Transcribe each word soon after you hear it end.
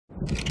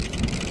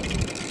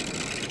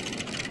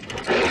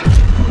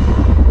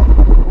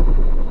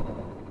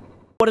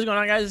What is going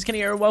on, guys? It's Kenny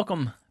here.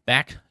 Welcome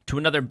back to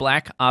another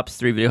Black Ops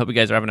 3 video. Hope you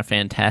guys are having a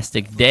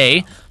fantastic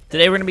day.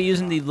 Today we're going to be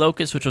using the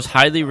Locus, which was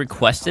highly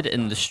requested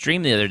in the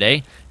stream the other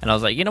day. And I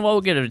was like, you know what,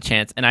 we'll give it a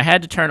chance. And I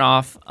had to turn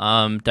off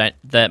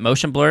that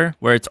motion blur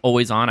where it's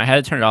always on. I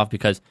had to turn it off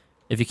because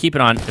if you keep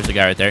it on, there's a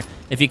guy right there.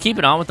 If you keep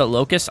it on with the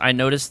Locus, I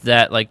noticed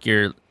that like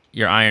your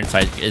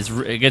Ironside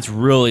it gets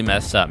really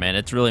messed up, man.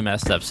 It's really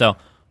messed up. So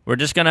we're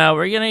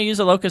gonna use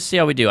a Locus, see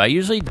how we do. I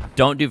usually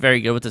don't do very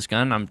good with this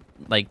gun. I'm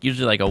like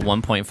usually like a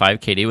 1.5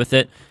 KD with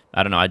it.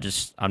 I don't know.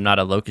 I'm not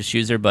a Locus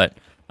user, but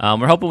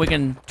we're hoping we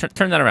can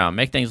turn that around,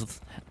 make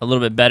things a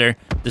little bit better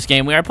this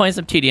game. We are playing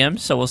some TDM,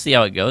 so we'll see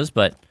how it goes.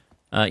 But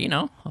you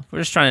know, we're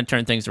just trying to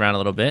turn things around a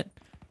little bit,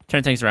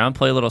 turn things around,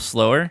 play a little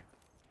slower.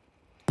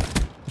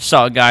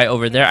 Saw a guy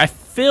over there. I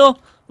feel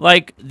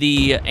like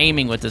the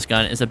aiming with this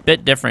gun is a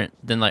bit different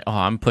than like. Oh,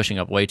 I'm pushing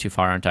up way too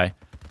far, aren't I?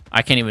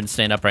 I can't even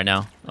stand up right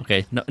now.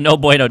 Okay, no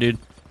bueno, dude.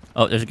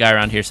 Oh, there's a guy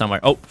around here somewhere.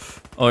 Oh,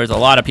 there's a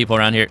lot of people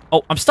around here.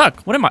 Oh, I'm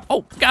stuck. What am I?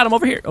 Oh, got him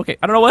over here. Okay,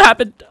 I don't know what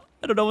happened.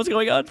 I don't know what's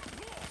going on.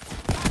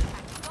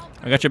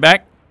 I got your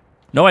back.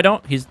 No, I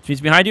don't. He's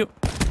behind you.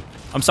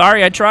 I'm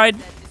sorry. I tried.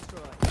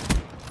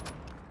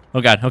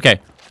 Oh, God. Okay.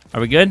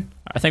 Are we good?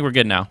 I think we're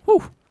good now.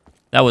 Whew.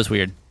 That was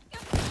weird.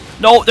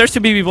 No, there's too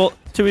many people.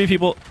 Too many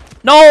people.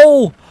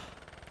 No!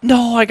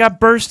 No, I got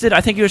bursted.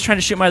 I think he was trying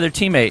to shoot my other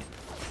teammate.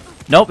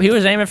 Nope, he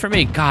was aiming for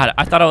me. God,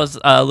 I thought I was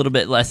a little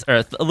bit less,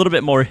 or a little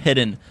bit more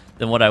hidden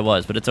than what I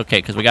was, but it's okay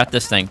because we got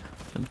this thing.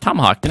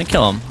 Tomahawk didn't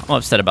kill him. I'm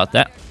upset about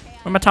that.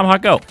 Where'd my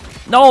Tomahawk go?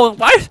 No,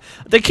 why?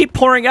 They keep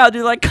pouring out,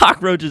 dude, like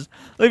cockroaches.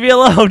 Leave me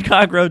alone,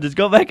 cockroaches.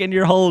 Go back in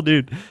your hole,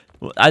 dude.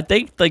 I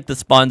think like the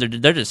spawns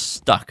they're just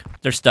stuck.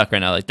 They're stuck right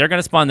now. Like they're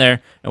gonna spawn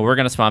there, and we're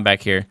gonna spawn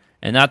back here,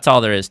 and that's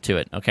all there is to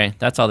it. Okay,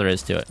 that's all there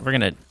is to it. We're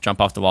gonna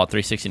jump off the wall,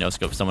 360 no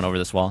scope someone over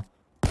this wall.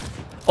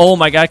 Oh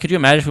my God, could you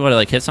imagine if we would have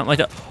like hit something like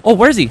that? Oh,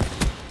 where is he?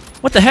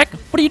 What the heck?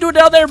 What are you doing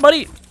down there,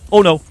 buddy?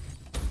 Oh no.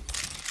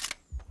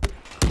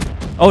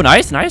 Oh,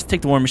 nice, nice.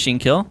 Take the War Machine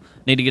kill.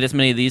 Need to get as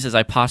many of these as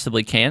I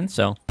possibly can,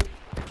 so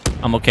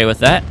I'm okay with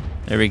that.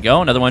 There we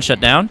go. Another one shut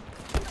down.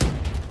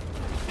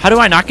 How do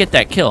I not get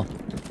that kill?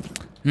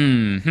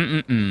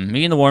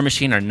 Me and the War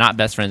Machine are not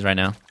best friends right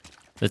now.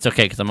 But it's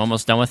okay, because I'm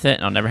almost done with it,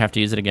 and I'll never have to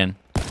use it again.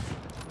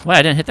 What?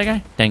 I didn't hit that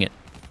guy? Dang it.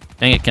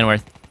 Dang it,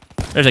 Kenworth.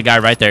 There's a guy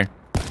right there.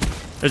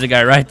 There's a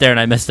guy right there, and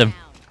I missed him.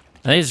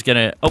 I think he's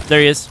gonna... Oh,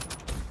 there he is.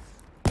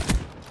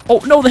 Oh,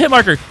 no, the hit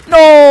marker.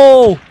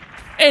 No!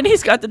 And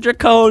he's got the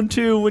Dracone,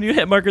 too. When you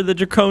hit marker the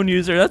Dracone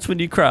user, that's when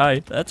you cry.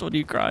 That's when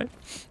you cry.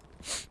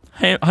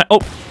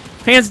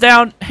 Hands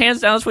down.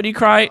 Hands down, that's when you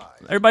cry.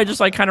 Everybody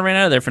just, like, kind of ran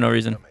out of there for no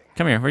reason.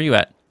 Come here. Where are you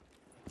at?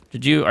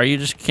 Are you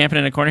just camping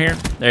in a corner here?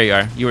 There you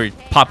are. You were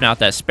popping out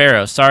that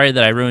Sparrow. Sorry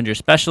that I ruined your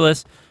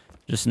specialist.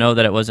 Just know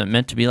that it wasn't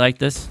meant to be like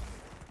this.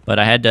 But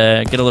I had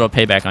to get a little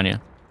payback on you.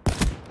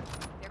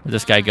 Where'd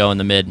this guy go in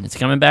the mid? Is he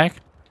coming back?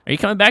 Are you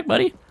coming back,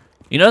 buddy?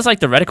 You know, it's like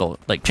the reticle.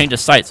 Like,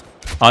 changes sights.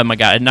 Oh, my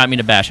God. I did not mean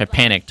to bash. I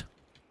panicked.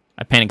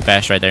 I panicked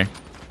bash right there.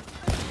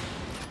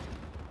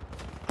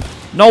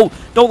 No.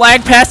 Don't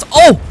lag pass.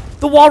 Oh!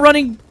 The wall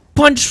running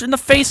punch in the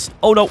face.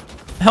 Oh, no.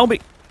 Help me.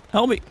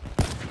 Help me.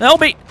 Help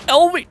me.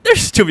 Help me.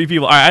 There's too many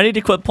people. All right, I need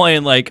to quit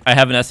playing like I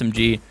have an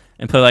SMG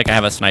and play like I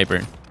have a sniper.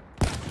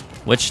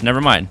 Which, never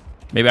mind.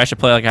 Maybe I should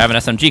play like I have an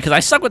SMG because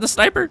I suck with the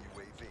sniper.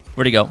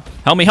 Where'd he go?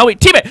 Help me. Help me.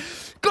 Teammate.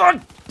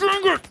 God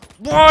dang it.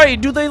 Why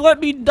do they let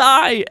me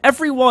die?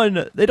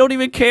 Everyone. They don't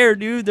even care,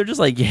 dude. They're just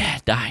like, yeah,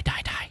 die,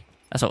 die, die.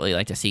 That's what we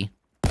like to see.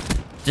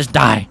 Just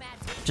die.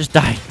 Just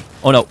die.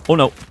 Oh, no. Oh,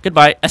 no.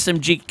 Goodbye.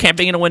 SMG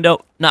camping in a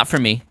window. Not for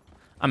me.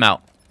 I'm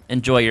out.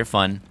 Enjoy your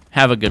fun.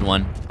 Have a good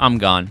one. I'm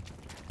gone.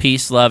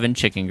 Peace, love, and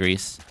chicken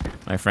grease,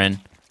 my friend.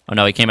 Oh,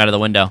 no. He came out of the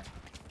window.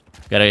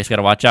 Just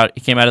gotta watch out.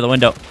 He came out of the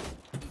window.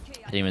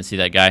 I didn't even see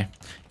that guy.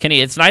 Kenny,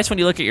 it's nice when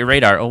you look at your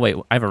radar. Oh, wait.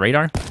 I have a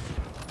radar?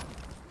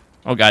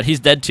 Oh, God. He's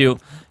dead, too.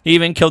 He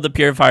even killed the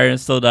Purifier and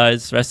still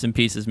dies. Rest in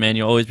pieces, man.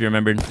 You'll always be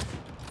remembered.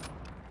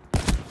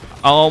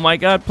 Oh, my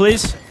God.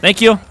 Please.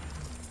 Thank you.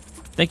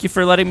 Thank you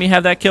for letting me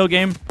have that kill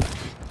game.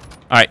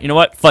 All right. You know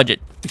what? Fudge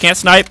it. We can't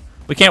snipe.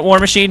 We can't War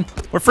Machine.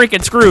 We're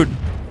freaking screwed.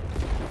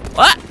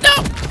 What? No.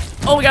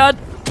 Oh, my God.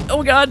 Oh,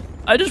 my God.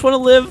 I just want to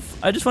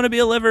live. I just want to be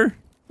a liver.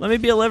 Let me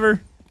be a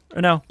liver.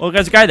 Or no. Oh,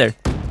 there's a guy there.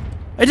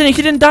 He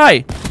didn't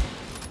die.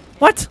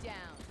 What?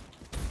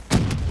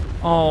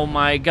 Oh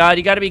my God,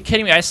 you gotta be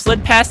kidding me. I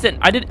slid past it.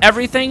 I did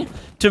everything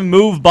to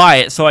move by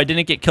it so I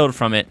didn't get killed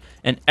from it.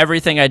 And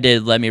everything I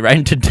did led me right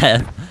into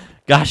death.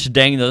 Gosh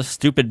dang, those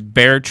stupid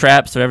bear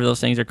traps, whatever those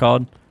things are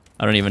called.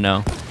 I don't even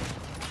know.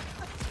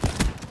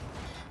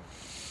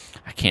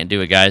 I can't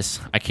do it, guys.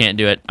 I can't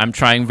do it. I'm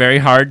trying very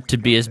hard to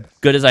be as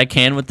good as I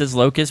can with this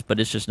Locus, but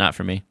it's just not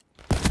for me.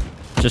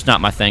 It's just not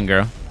my thing,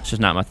 girl. It's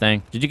just not my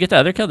thing. Did you get the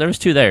other kill? There was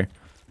two there.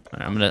 All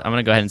right, I'm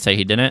gonna go ahead and say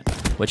he didn't,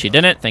 which he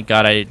didn't. Thank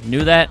God I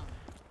knew that.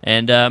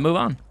 And move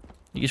on.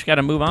 You just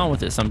gotta move on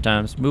with it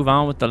sometimes. Move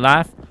on with the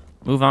life.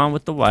 Move on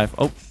with the wife.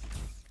 Oh.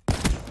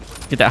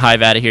 Get that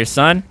hive out of here,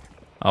 son.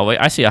 Oh, wait.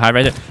 I see a hive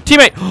right there.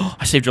 Teammate! Oh,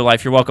 I saved your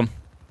life. You're welcome.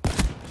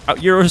 Oh,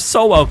 you're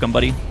so welcome,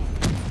 buddy.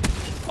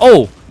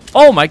 Oh,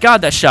 Oh my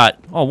god, that shot.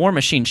 Oh, War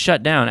Machine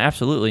shut down.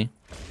 Absolutely.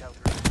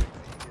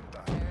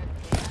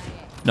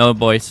 No,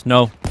 boys.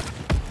 No.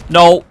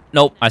 No.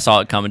 Nope. I saw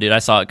it coming, dude. I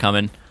saw it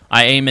coming.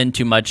 I aim in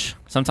too much.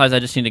 Sometimes I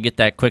just need to get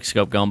that quick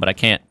scope going, but I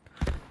can't.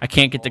 I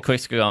can't get the quick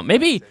scope going.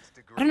 Maybe,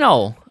 I don't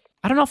know.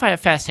 I don't know if I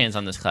have fast hands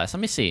on this class. Let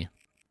me see.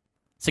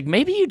 It's like,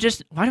 maybe you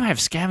just... Why do I have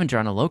Scavenger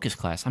on a Locus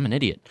class? I'm an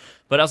idiot.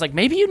 But I was like,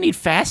 maybe you need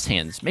fast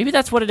hands. Maybe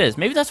that's what it is.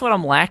 Maybe that's what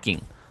I'm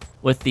lacking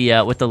with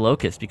the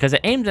Locus, because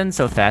it aims in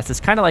so fast. It's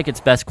kind of like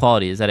its best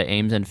quality is that it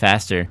aims in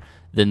faster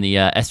than the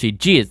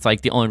SVG. It's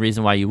like the only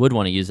reason why you would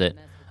want to use it.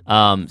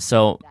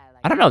 So,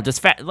 I don't know.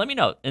 Let me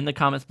know in the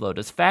comments below.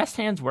 Does fast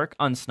hands work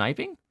on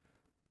sniping?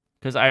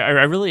 Because I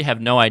really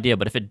have no idea.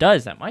 But if it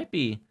does, that might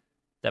be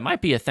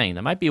a thing.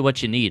 That might be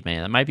what you need,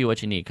 man. That might be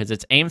what you need, because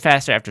it's aim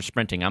faster after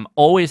sprinting. I'm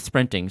always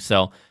sprinting,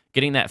 so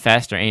getting that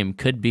faster aim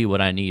could be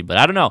what I need. But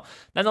I don't know.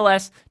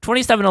 Nonetheless,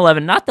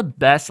 27-11, not the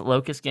best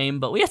Locus game,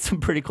 but we had some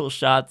pretty cool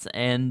shots,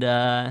 and,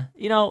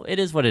 you know, it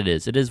is what it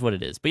is. It is what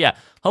it is. But yeah,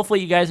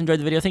 hopefully you guys enjoyed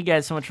the video. Thank you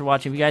guys so much for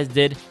watching. If you guys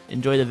did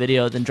enjoy the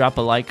video, then drop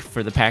a like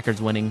for the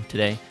Packers winning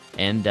today.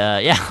 And,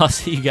 yeah, I'll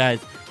see you guys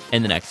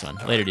in the next one.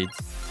 Later,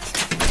 dudes.